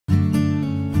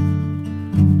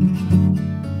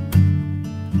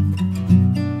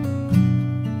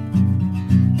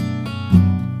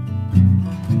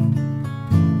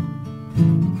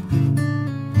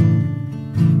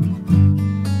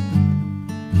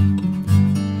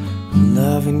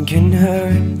Loving can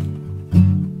hurt.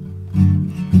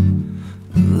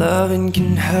 Loving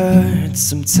can hurt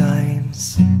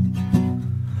sometimes,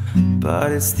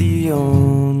 but it's the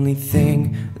only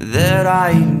thing that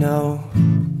I know.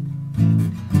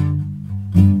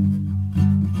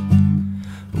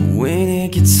 When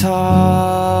it gets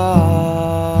hard,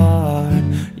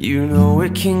 you know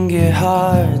it can get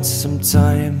hard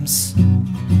sometimes.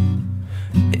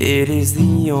 It is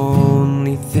the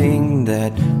only thing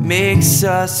that makes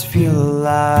us feel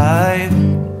alive.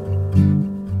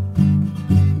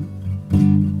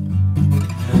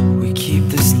 We keep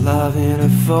this love in a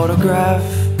photograph.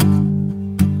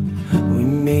 We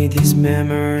made these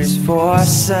memories for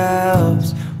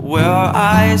ourselves, where our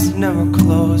eyes are never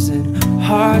closing,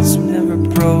 hearts are never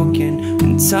broken,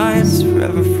 and time's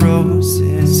forever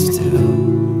frozen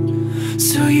still.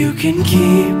 So you can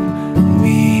keep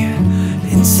me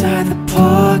inside the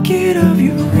pocket of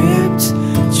your ripped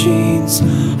jeans,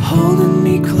 holding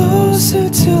me closer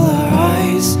till our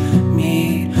eyes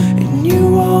meet, and you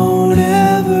won't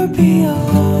ever be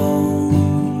alone.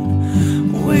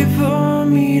 Wait for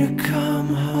me to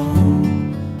come home.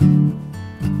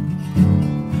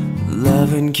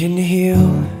 Loving can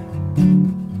heal.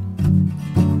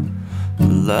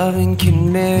 Loving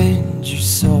can mend your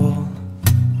soul,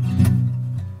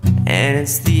 and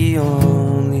it's the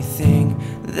only thing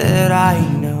that I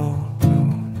know.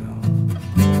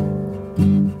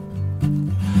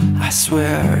 I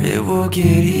swear it will get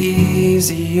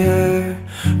easier.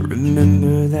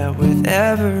 Remember that with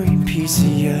every piece of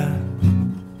you.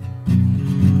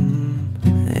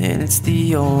 And it's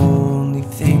the only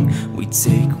thing we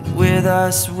take with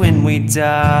us when we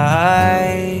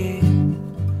die.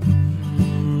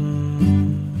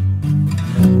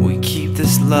 We keep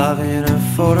this love in a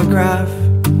photograph.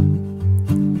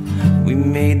 We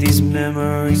made these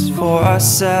memories for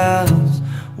ourselves,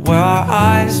 where our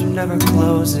eyes were never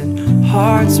closing,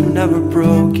 hearts were never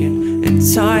broken, and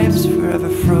time's forever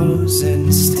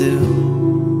frozen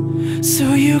still.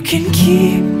 So you can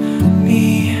keep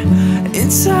me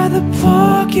inside the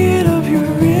pocket of your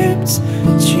ripped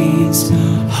jeans,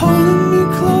 holding me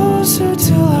closer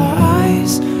till our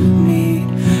eyes meet,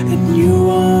 and you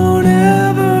won't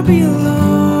ever be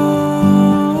alone.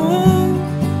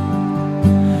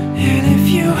 And if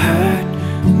you hurt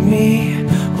me,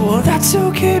 well, that's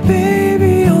okay,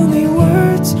 baby. Only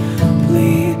words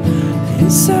bleed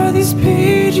inside these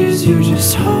pages. You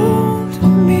just hold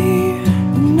me,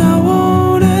 and I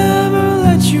won't ever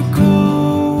let you go.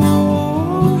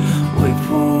 Wait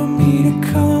for me to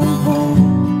come home.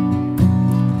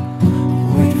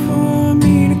 Wait for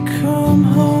me to come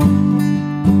home.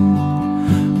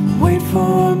 Wait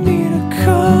for me to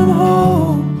come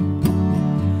home.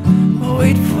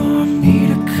 Wait for me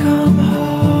to come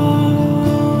home.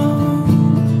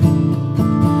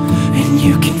 And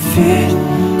you can fit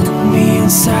me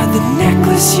inside the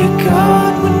necklace you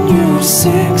got when you were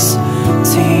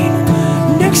 16,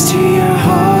 next to your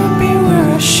heartbeat where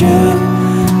it should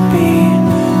be.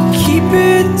 Keep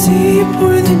it deep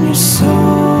within your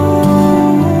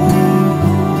soul.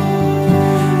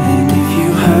 And if you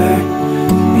hurt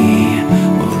me,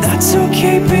 well, that's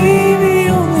okay, baby.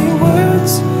 Only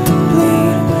words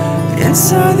bleed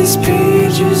inside these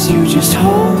pages. You just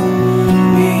hold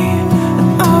me,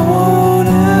 and I won't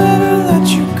ever let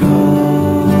you go.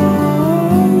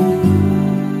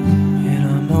 When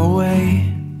I'm away,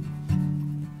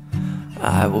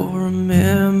 I will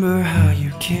remember how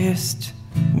you kissed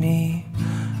me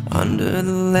under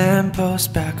the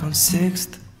lamppost back on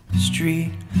 6th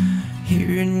Street,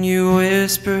 hearing you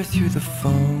whisper through the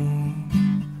phone.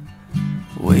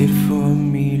 Wait for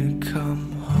me to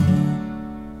come